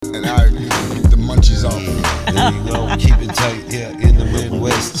And I get the munchies off. There you go, keep it tight here in the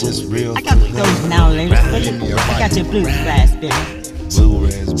Midwest, just real. I got those now, ladies. I got your blue raspberry, blue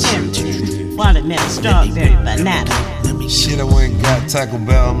raspberry, watermelon, strawberry, banana. Shit, I went and got Taco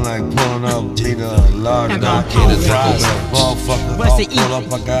Bell. I'm like pulling up, need a large amount of fries. Motherfucker, I'll pull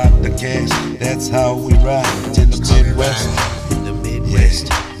up, I got the cash. That's how we ride in the Midwest. The Midwest.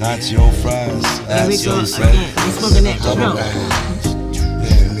 Yeah, not your fries, that's your fries. We're smoking that drum.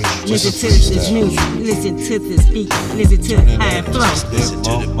 Listen to this music, listen to this beat, listen to the high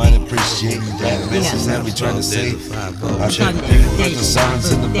flow. Might appreciate that message that we trying to say. I try to put the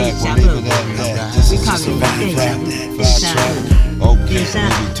silence in the back, we'll leave it at that. This is just a fly track. Okay,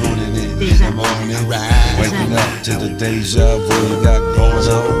 maybe tuning in the morning, waking up to the deja vu you got going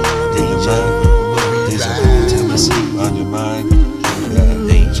on in your mind. Deja vu on your mind.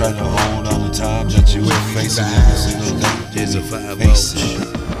 Trying to hold on the time that you were facing every single day. There's a 5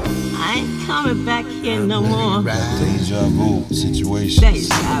 I ain't coming back here no more. Deja vu situations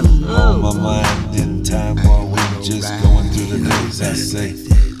Deja vu. on my mind in time while we just going through the days. I say,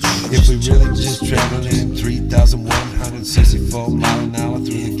 if we really just traveling 3,164 miles an hour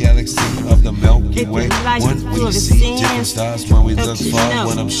through the galaxy of the Milky Way, when we see different stars, when we look far,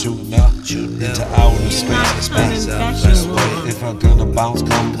 when I'm shooting out into outer space, best way. If I'm gonna bounce,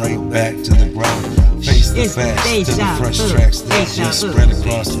 come right back to the ground. Face the facts to the fresh tracks that just spread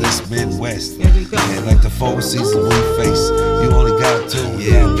across this Midwest. And like the 4 seasons we face, you only got 2.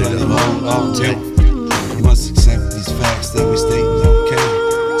 Yeah, plenty more on 2. You must accept these facts that we stating, okay?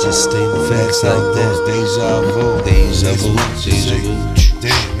 Just state the facts like that. Deja vu. Deja vu. Deja vu.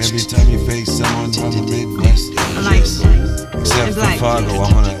 Damn, every time you face someone from the Midwest. I like that. Except for Fargo,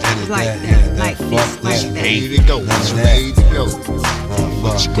 I'm gonna edit that. Yeah, that. Fuck that. Ready to go. None of Ready to go.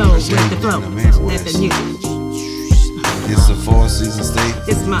 Go with the flow, let the music. It's a 4 season state.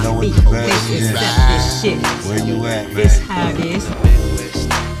 This my know beat, what the best this is. is this shit. Where you at, man? This how it is.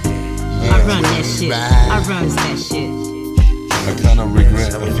 I run that shit. I runs that shit. I kinda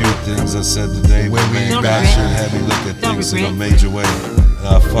regret a few things I said today, but man, Don't God regret. should have me look at Don't things in a regret. major way. And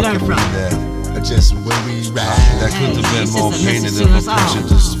I fucking Learn from mean that. Just when we ride. That could have been It's more just a painted message of a to us all. picture,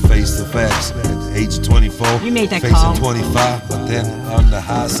 just face the facts. At age 24, You made that facing call. 25, but then on the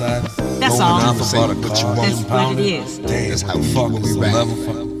high side, That's going all. off about a What you car want. That's what impounded. it is. Damn, That's how what the we fuck when is we the ride. level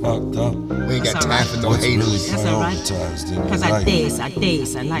fucked up? We ain't got That's time alright. for no What's really haters. That's alright. prioritized in Cause your our life?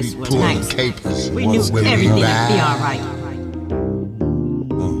 days, our nights We were pulling nice. capers. We knew When we everything would be ride. alright.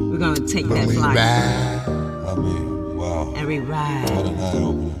 We're gonna take When that we flight ride. I mean, wow. and we What ride. an eye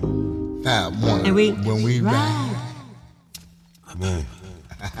opener. 5-1. And we when we ride. Man,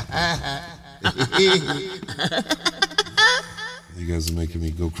 you guys are making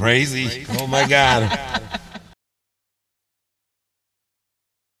me go crazy. Oh my God.